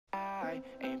I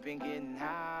ain't been getting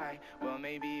high. Well,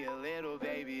 maybe a little,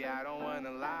 baby, I don't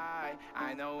wanna lie.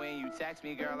 I know when you text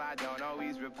me, girl, I don't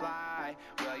always reply.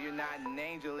 Well, you're not an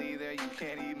angel either, you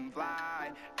can't even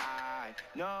fly. I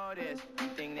notice you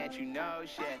think that you know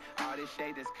shit. All this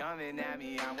shade that's coming at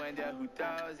me, I wonder who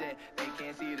throws it. They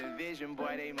can't see the vision,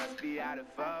 boy, they must be out of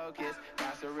focus.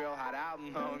 That's a real hot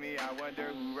album, homie, I wonder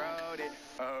who wrote it.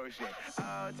 Oh shit,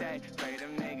 oh take, pray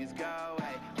them niggas go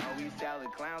away. Always tell the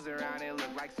clowns around, it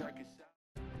look like circus show.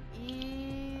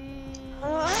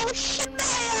 Oh shit,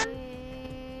 man!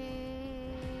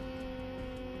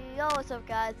 Yo, what's up,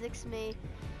 guys? It's me,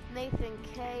 Nathan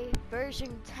K, version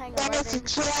 1011. That is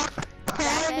Jack,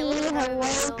 Carney,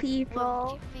 hello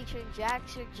people. Featuring Jack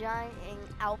Giant and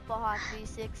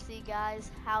alphahawk360,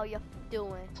 guys. How you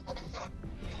doing?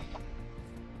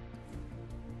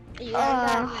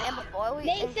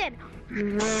 Nathan,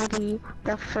 ready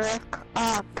the frick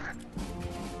up.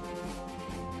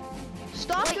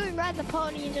 Stop doing ride the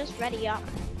pony and just ready up.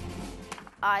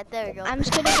 Alright, there we go. I'm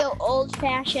just gonna go old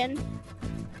fashioned.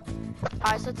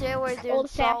 Alright, so today we're doing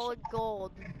solid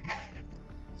gold.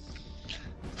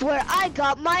 Where I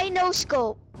got my no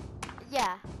scope.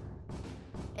 Yeah.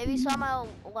 If you saw my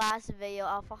last video,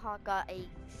 alphahawk got a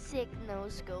sick no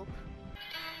scope.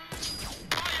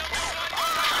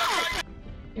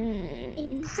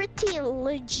 Pretty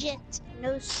legit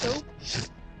no scope.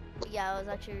 Yeah, it was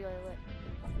actually really lit.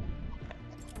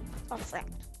 Oh frick.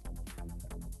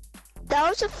 That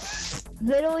was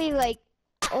literally like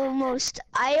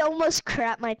I almost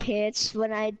crapped my pants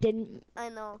when I didn't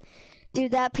do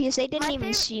that because they didn't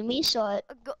even see me, so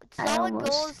solid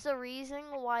gold is the reason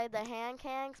why the hand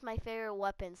cannon's my favorite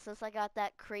weapon, since I got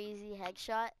that crazy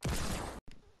headshot.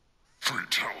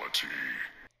 Fatality.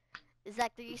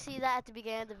 Zach, did you see that at the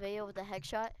beginning of the video with the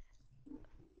headshot?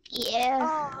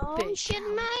 Yeah. Oh shit,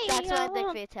 man. That's why I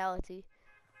think fatality.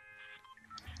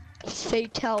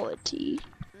 Fatality.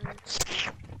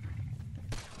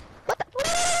 What the?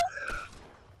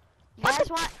 You guys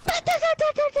want?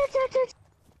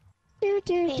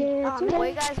 Where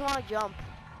you guys want to jump?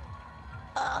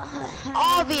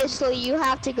 Obviously, you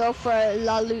have to go for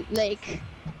La Loot Lake.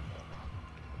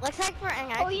 Let's head for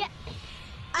an. Oh yeah.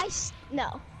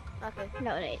 No. Okay.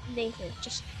 No, Nathan,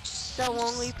 just the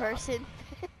lonely person.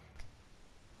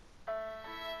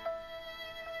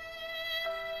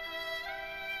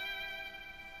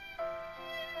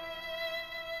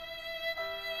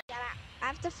 I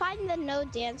have to find the no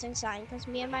dancing sign because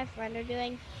me and my friend are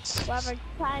doing whoever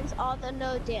finds all the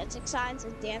no dancing signs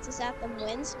and dances at them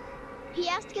wins. He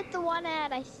has to get the one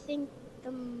at, I think,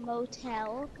 the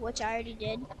motel, which I already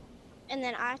did. And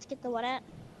then I have to get the one at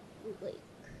Lake.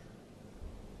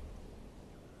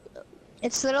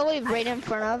 It's literally right in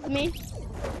front of me.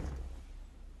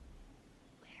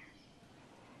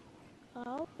 Where?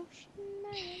 Oh, shit.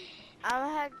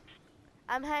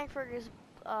 I'm heading for this,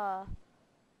 oh,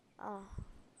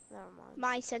 never mind.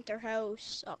 My center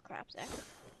house. Oh crap, Zach.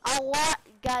 A lot,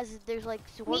 guys. There's like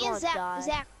we're me and Zach. die.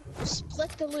 Zach,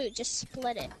 split the loot. Just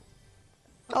split it. Okay.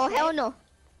 Oh hell no.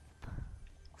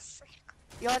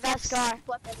 You want that scar?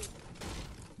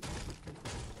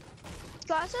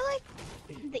 Scars are like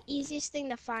the easiest thing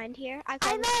to find here. I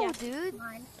know, dude.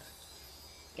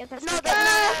 Get that no,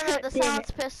 the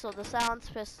silence pistol. The silence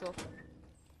pistol.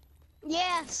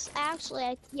 Yes,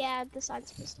 actually, yeah, the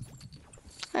silence pistol.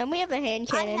 And we have a hand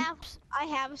cannon. I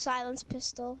have a silence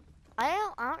pistol. I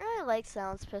don't really like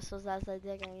silence pistols as I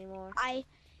dig anymore. I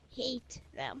hate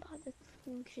them. The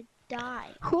thing should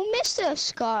die. Who missed a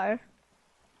scar?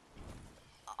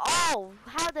 Oh,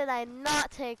 how did I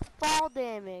not take fall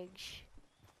damage?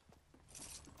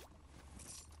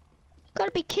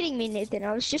 Gotta be kidding me, Nathan.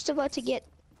 I was just about to get...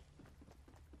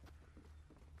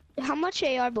 How much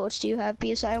AR bullets do you have?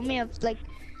 Because I only have like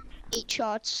 8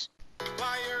 shots.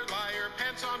 Liar, liar,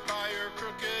 pants on fire,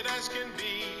 crooked as can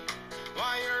be.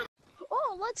 Liar.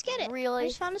 Oh, let's get it. Really? I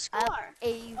just found a scar.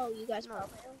 Oh, you guys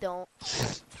probably don't.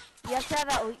 You have to have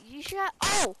that. You should have.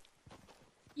 Oh!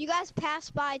 You guys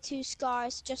passed by 2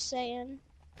 scars, just saying.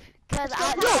 Cause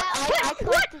I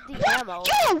collected the ammo.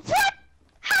 Yo, what?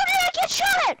 How did I get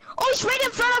shot at? Oh, he's right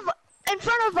in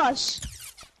front of us.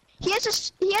 He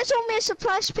has only a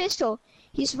suppressed pistol.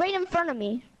 He's right in front of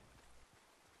me.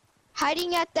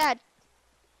 Hiding at that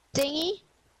thingy.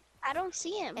 I don't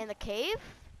see him. In the cave?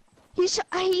 He's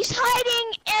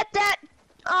hiding at that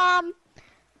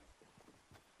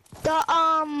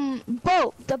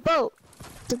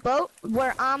the boat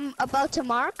where I'm about to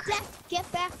mark.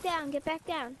 Get back down. Get back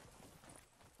down.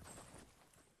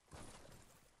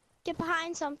 Get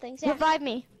behind something. Zach. Revive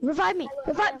me. Revive me.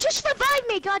 Just revive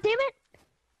me, god damn it.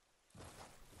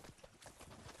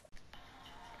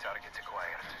 Oh,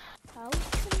 come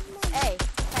on. Hey.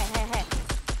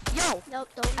 Yo, Nope,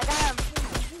 don't. I got him.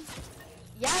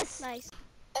 Yes. Nice.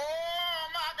 Oh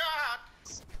my God!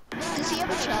 Does he have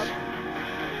a chub?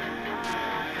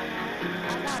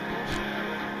 I got bush.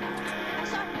 I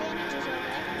saw bandages over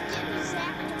there. Get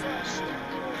Zach the bush if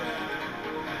you were there.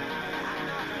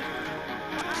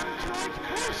 I'm George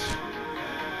Bush.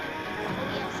 Oh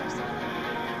yes, I saw that.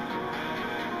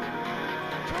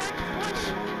 George Bush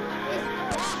is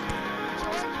back.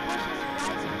 George Bush is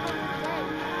rising from the dead.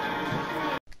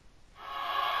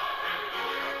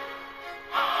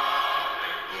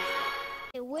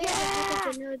 Hey, where the heck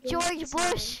is the no George dancing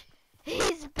Bush, sign?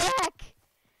 he's back.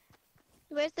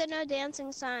 Where's the no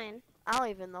dancing sign? I don't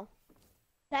even know.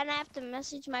 Then I have to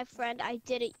message my friend. I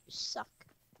did it. You suck.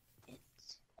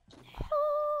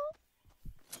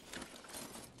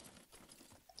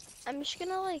 I'm just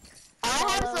gonna like. I have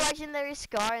follow. the legendary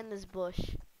scar in this bush.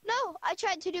 No, I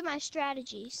tried to do my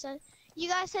strategy. So you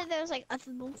guys said there was like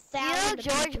 1,000. You know of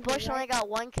George people, Bush right? only got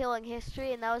 1 kill in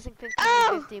history, and that was in 50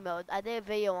 Oh! 50 mode. I did a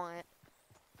video on it.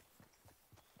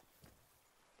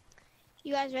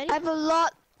 You guys ready? I have a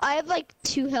lot. I have like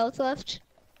 2 health left.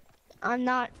 I'm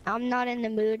not in the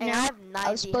mood And I now. have 90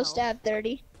 I was supposed to health. have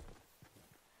 30.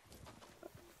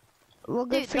 Well,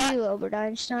 good Dude, for that- you, Albert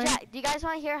Einstein. Jack, do you guys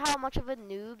want to hear how much of a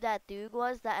noob that dude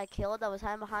was that I killed that was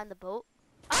hiding behind the boat?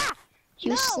 Ah! He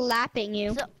was No! slapping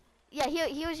you. So, yeah,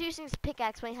 he was using his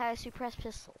pickaxe when he had a suppressed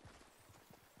pistol.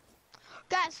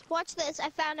 Guys, watch this.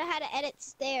 I found out how to edit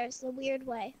stairs the weird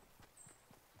way.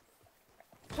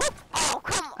 Oh,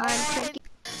 come I'm on! thinking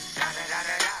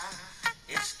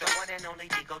It's the one and only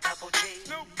Digo Double G.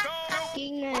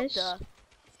 this. The,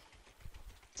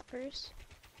 Spurs.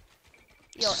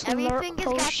 yo, Slurp everything is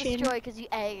got potion. destroyed because you.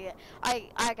 Hey,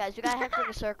 alright, guys, we gotta head for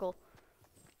the circle.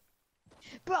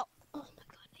 Bro. Oh my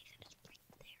god, Nathan is right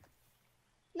there.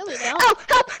 No, we don't. Help!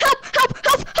 Help! Help! Help!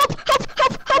 Help! Help!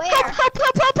 Help! Help! Where? Help! Help!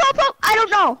 Help! Help! Help! Help! I don't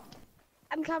know.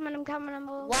 I'm coming. I'm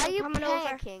over. Why are I'm you coming over.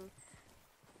 panicking?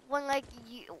 When like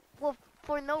you, well,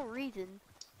 for no reason.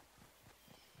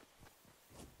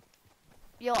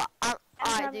 Yo, alright,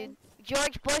 coming. dude.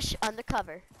 George Bush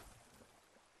undercover.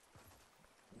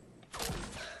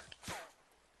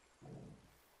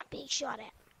 Being shot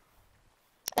at.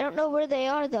 I don't know where they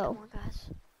are Come though. on, guys.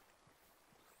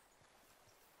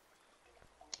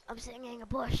 I'm sitting in a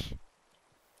bush.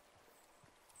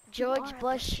 George are a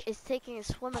Bush is taking his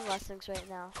swimming lessons right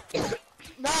now.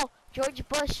 No, George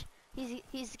Bush,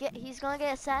 he's gonna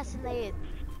get assassinated.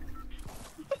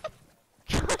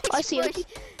 George I see him. Bush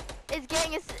is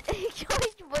getting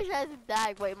George Bush hasn't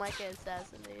died, but he might get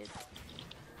assassinated.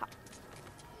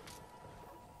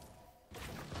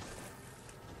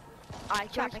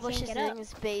 Alright, George I Bush can't is get in up.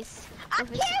 his base I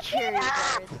with his can't security get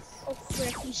up! guards. Oh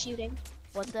frick, he's shooting.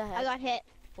 What the heck? I got hit.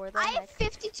 For the I heck? have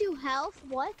 52 health.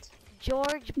 What?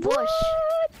 George Bush.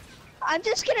 What? I'm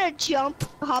just gonna jump,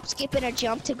 hop, skip, and a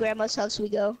jump to Grandma's house. We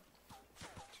go.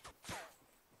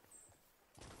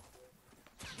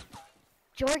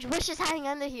 George Bush is hiding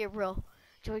under here, bro.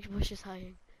 George Bush is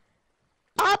hiding.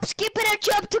 Hop, skip, and a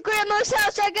jump to Grandma's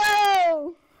house. I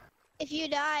go. If you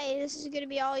die, this is gonna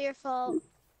be all your fault.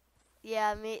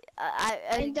 Yeah, me.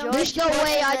 And don't- There's no Bush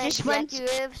way is I an just went-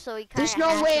 executive, so he There's kinda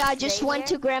no has way to I just stay went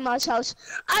to here. Grandma's house.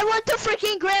 I went to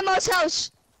freaking Grandma's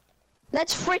house.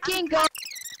 Let's freaking go.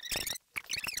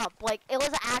 Up. Like it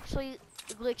was actually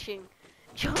glitching.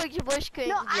 George Bush couldn't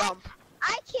No, jump.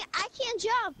 I can't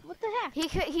jump. What the heck?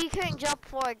 He couldn't jump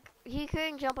for he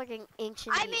couldn't jump like an inch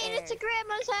in I the made air. it to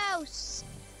Grandma's house.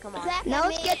 Come on. Zach, Now I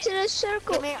let's made get it. to the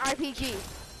circle. Give me an RPG.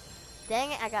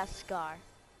 Dang it, I got Scar.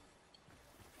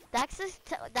 That's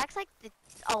like the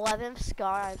 11th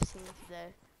Scar I've seen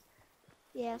today.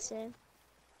 Yeah, same.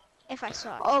 If I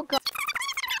saw it. Oh god.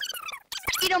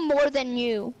 I need him more than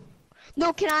you.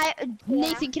 No, can I,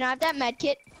 Nathan, can I have that med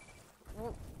kit?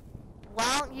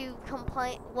 Why don't you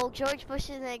complain? Well, George Bush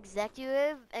is an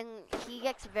executive, and he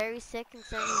gets very sick and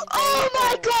so he's Oh very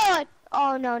my old. god!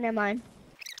 Oh no, never mind.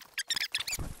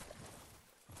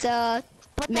 The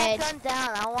Put med. that gun down.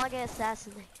 I don't want to get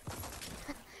assassinated.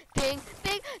 Bing,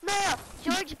 bing. No.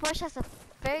 George Bush has a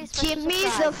very special Give me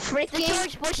surprise. the The freaking.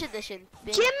 George Bush edition.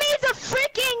 Bing. Give me the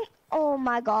freaking. Oh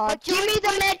my god. But Give me George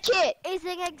the med kit. Is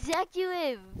an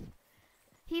executive.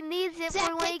 He needs it Zach,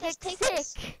 for when he take this, gets take this.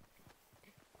 sick.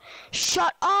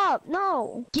 Shut up.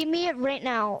 No. Give me it right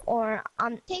now or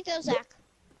I'm. Take those, Zach.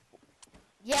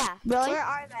 Yeah. Really? Where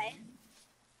are they?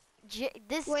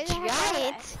 This Where the heck are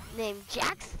giant named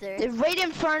Jackster They're right in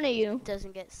front of you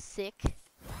doesn't get sick.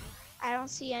 I don't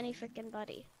see any freaking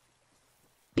buddy.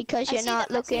 because I you're see not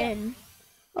them, I see them. looking.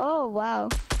 Oh wow.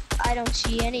 I don't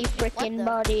see any freaking the-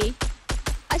 body.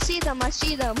 I see them. I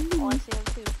see them. Oh, I see them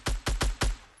too.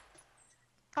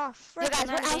 Oh, Yo, frick, guys, I'm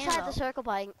we're out of outside ammo. the circle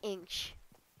by an inch.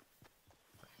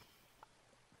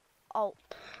 Oh,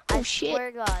 Oh I shit.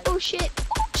 swear to God. Oh shit.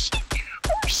 Oh shit.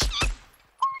 Oh shit.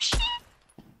 Oh shit.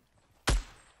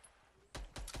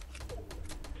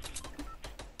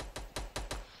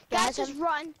 Guys, Guys, just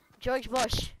run. George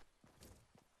Bush.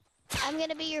 I'm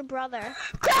gonna be your brother.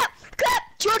 Crap. Crap.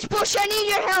 George Bush, I need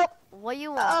your help. What do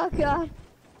you want? Oh god.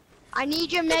 I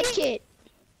need your med kit.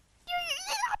 You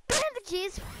got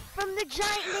bandages from the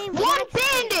giant named One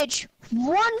Jackson. bandage.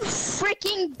 One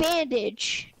freaking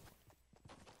bandage.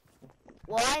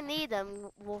 Well, I need them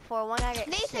for when I get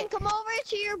Nathan, sick. come over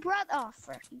to your brother. Oh,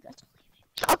 frick, you got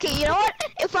to Okay, you know what?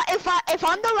 If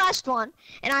I'm the last one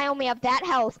and I only have that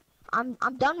health, I'm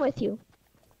done with you.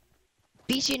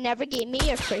 Because you never gave me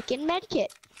your freaking med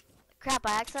kit. Crap,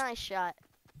 I accidentally shot.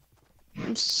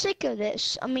 I'm sick of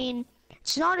this. I mean,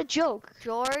 it's not a joke.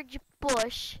 George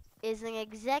Bush is an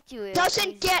executive.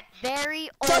 Doesn't He's get- very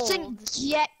old.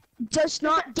 Does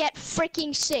not get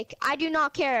freaking sick. I do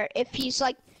not care if he's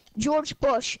like George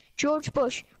Bush. George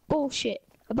Bush. Bullshit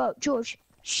about George.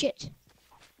 Shit.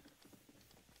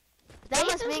 That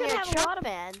must Nathan's mean gonna you're a have a lot Trump of-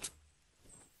 fan.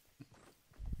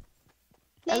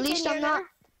 At least I'm not.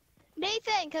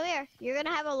 Nathan, come here. You're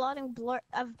gonna have a lot of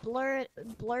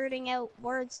blurting out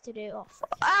words to do. Oh,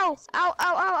 frick. Ow! Ow!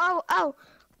 Ow! Ow! Ow! Ow!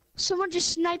 Someone just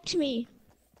sniped me.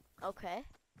 Okay.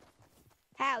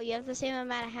 How? You have the same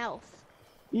amount of health.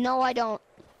 No, I don't.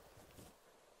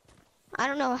 I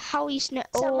don't know how he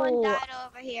sniped. Someone Oh, died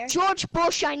over here. George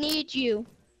Bush, I need you.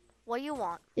 What do you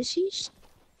want? Is he?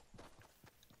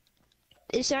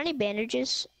 Is there any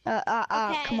bandages?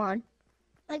 Okay. Come on.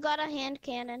 I got a hand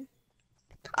cannon.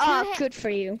 Ah, ha- good for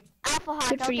you. Alphahawk,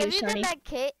 Good I'll for give you, you the Sonny. med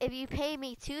kit if you pay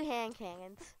me 2 hand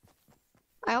cannons.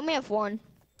 I only have one.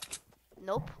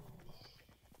 Nope.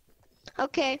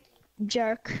 Okay,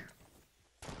 jerk.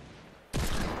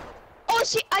 Oh,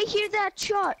 see, I hear that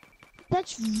shot.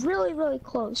 That's really, really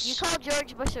close. You call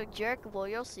George Bush a jerk, well,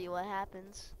 you'll see what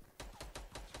happens.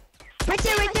 Right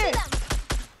there, right I see there. them.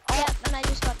 Yep, and I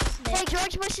just got the snake. Hey,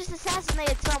 George Bush just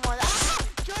assassinated someone. Ah!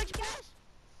 George Bush!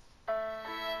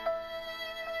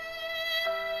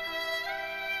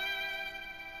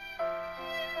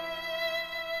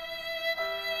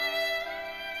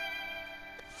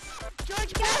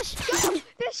 George Bush!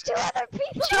 There's 2 other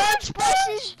people. George Bush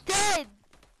is dead!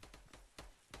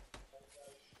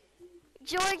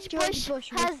 George Bush Bush was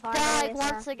has finally died once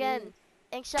assassinated. again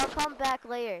and shall come back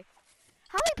later.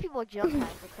 How many people jump pad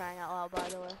for crying out loud, by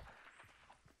the way?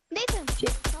 Nathan.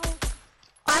 Oh,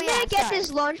 I'm yeah, gonna get sorry.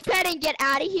 this launch pad and get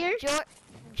out of here.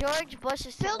 George Bush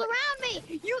is build around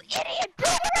me. You idiot. Build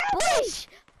around me. Bush!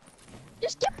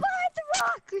 Just get behind the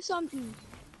rock or something.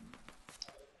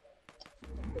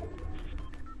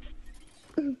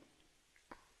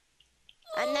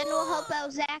 And then we'll help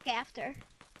out Zach after.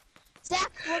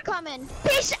 Zach, we're coming.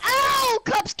 Peace out,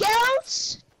 Cub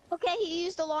Scouts. Okay, he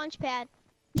used the launch pad.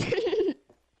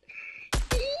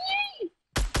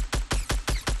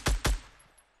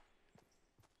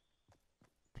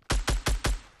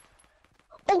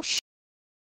 Oh sh.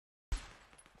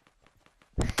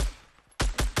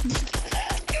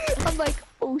 I'm like,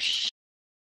 oh sh.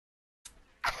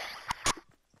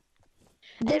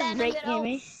 They're then I'm right gonna- near oh,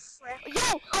 me. frick. Yo!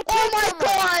 I Oh killed my someone!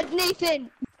 god,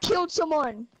 Nathan! Killed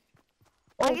someone!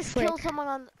 I Oh, just frick. killed someone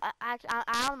on. I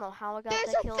don't know how I got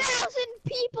There's that 1,000 kill.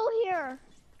 people here.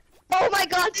 Oh my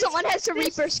god, someone has a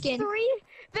There's Reaper skin.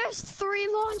 There's 3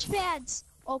 launch pads.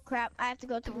 Oh crap, I have to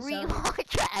go to the 3 zone.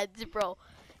 launch pads, bro.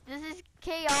 This is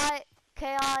chaotic.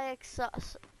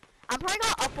 I'm probably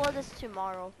gonna upload this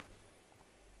tomorrow.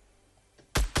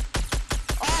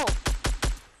 Oh!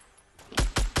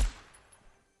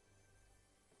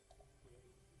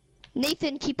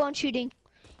 Nathan, keep on shooting.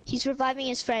 He's reviving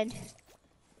his friend.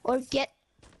 Or get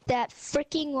that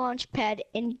freaking launch pad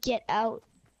and get out.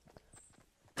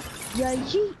 Yeah,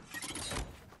 yeet.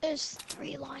 There's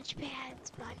 3 launch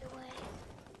pads, by the way.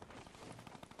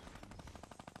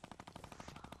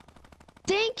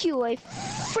 Thank you, a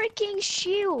freaking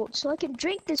shield, so I can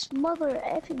drink this mother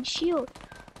effing shield.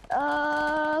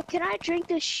 Can I drink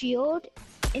this shield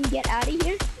and get out of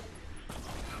here?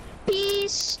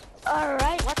 Peace.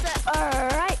 Alright. What's that?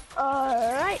 Alright.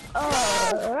 Alright.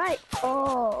 Alright.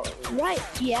 Alright.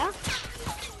 Yeah.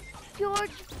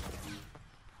 George.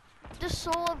 The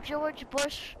soul of George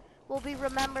Bush will be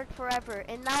remembered forever.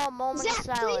 And now a moment Zach, of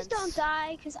silence. please don't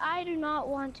die, because I do not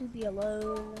want to be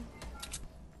alone.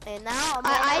 And now a moment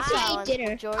I of had to eat silence for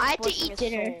dinner. George I had to Bush and eat his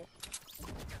dinner. soul.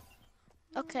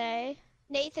 Okay.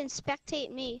 Nathan,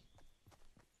 spectate me.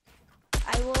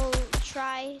 I will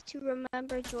try to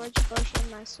remember George Bush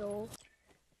in my soul.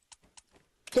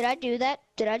 Did I do that?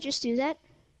 Did I just do that?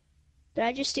 Did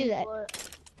I just do that?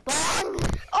 Bang!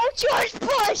 Oh, George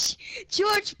Bush!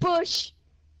 George Bush!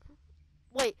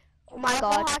 Wait. Oh my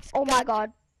god. Oh my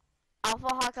god. Alpha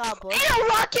Hawk got a bush. And a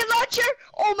rocket launcher?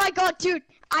 Oh my god, dude.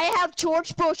 I have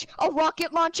George Bush, a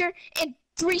rocket launcher, and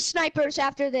 3 snipers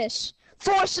after this.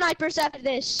 4 snipers after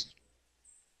this.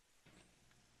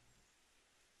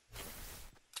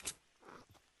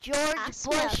 George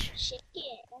Bush.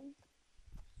 Chicken.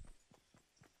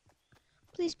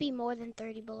 Please be more than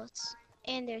 30 bullets.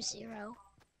 And there's 0.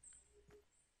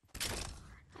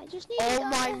 I just need Oh to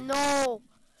my no.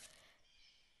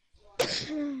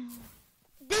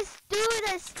 This dude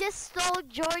has just stole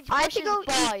George I have to Bush's go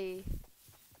boy.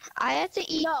 I have to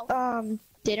eat, No.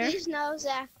 dinner. Please no,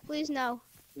 Zach. Please no.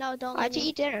 No, don't I let have to me.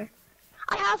 eat dinner.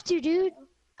 I have to, dude.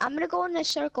 I'm gonna go in this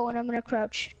circle and I'm gonna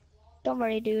crouch. Don't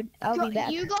worry, dude. I'll be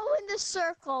back. You go in the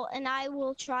circle and I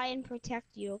will try and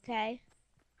protect you, okay?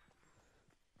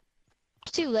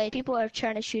 It's too late. People are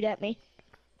trying to shoot at me.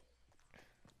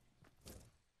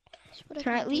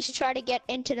 Can I at least try to get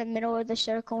into the middle of the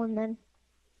circle and then...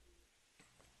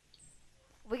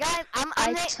 We got. I'm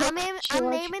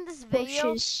naming this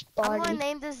video. Bush's I'm gonna body.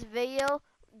 name this video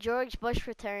George Bush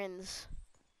Returns.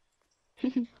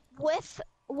 With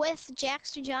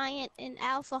Jackster Giant and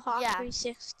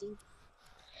alphahawk360.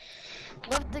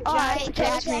 With the Alright, giant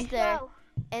protect me. Jackster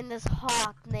and this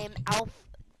hawk named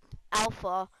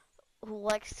Alpha, who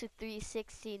likes to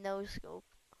 360 no scope.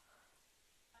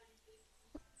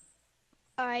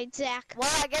 Alright, Zach. Well,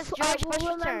 I guess I George will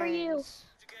Bush remember you. returns.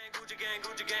 Gucci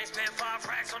gang, spend 5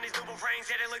 racks on these double rings,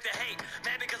 yeah, they look to hate.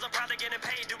 Mad because I'm probably getting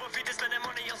paid, double feet to spend that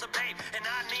money on some babe, and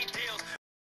I need deals.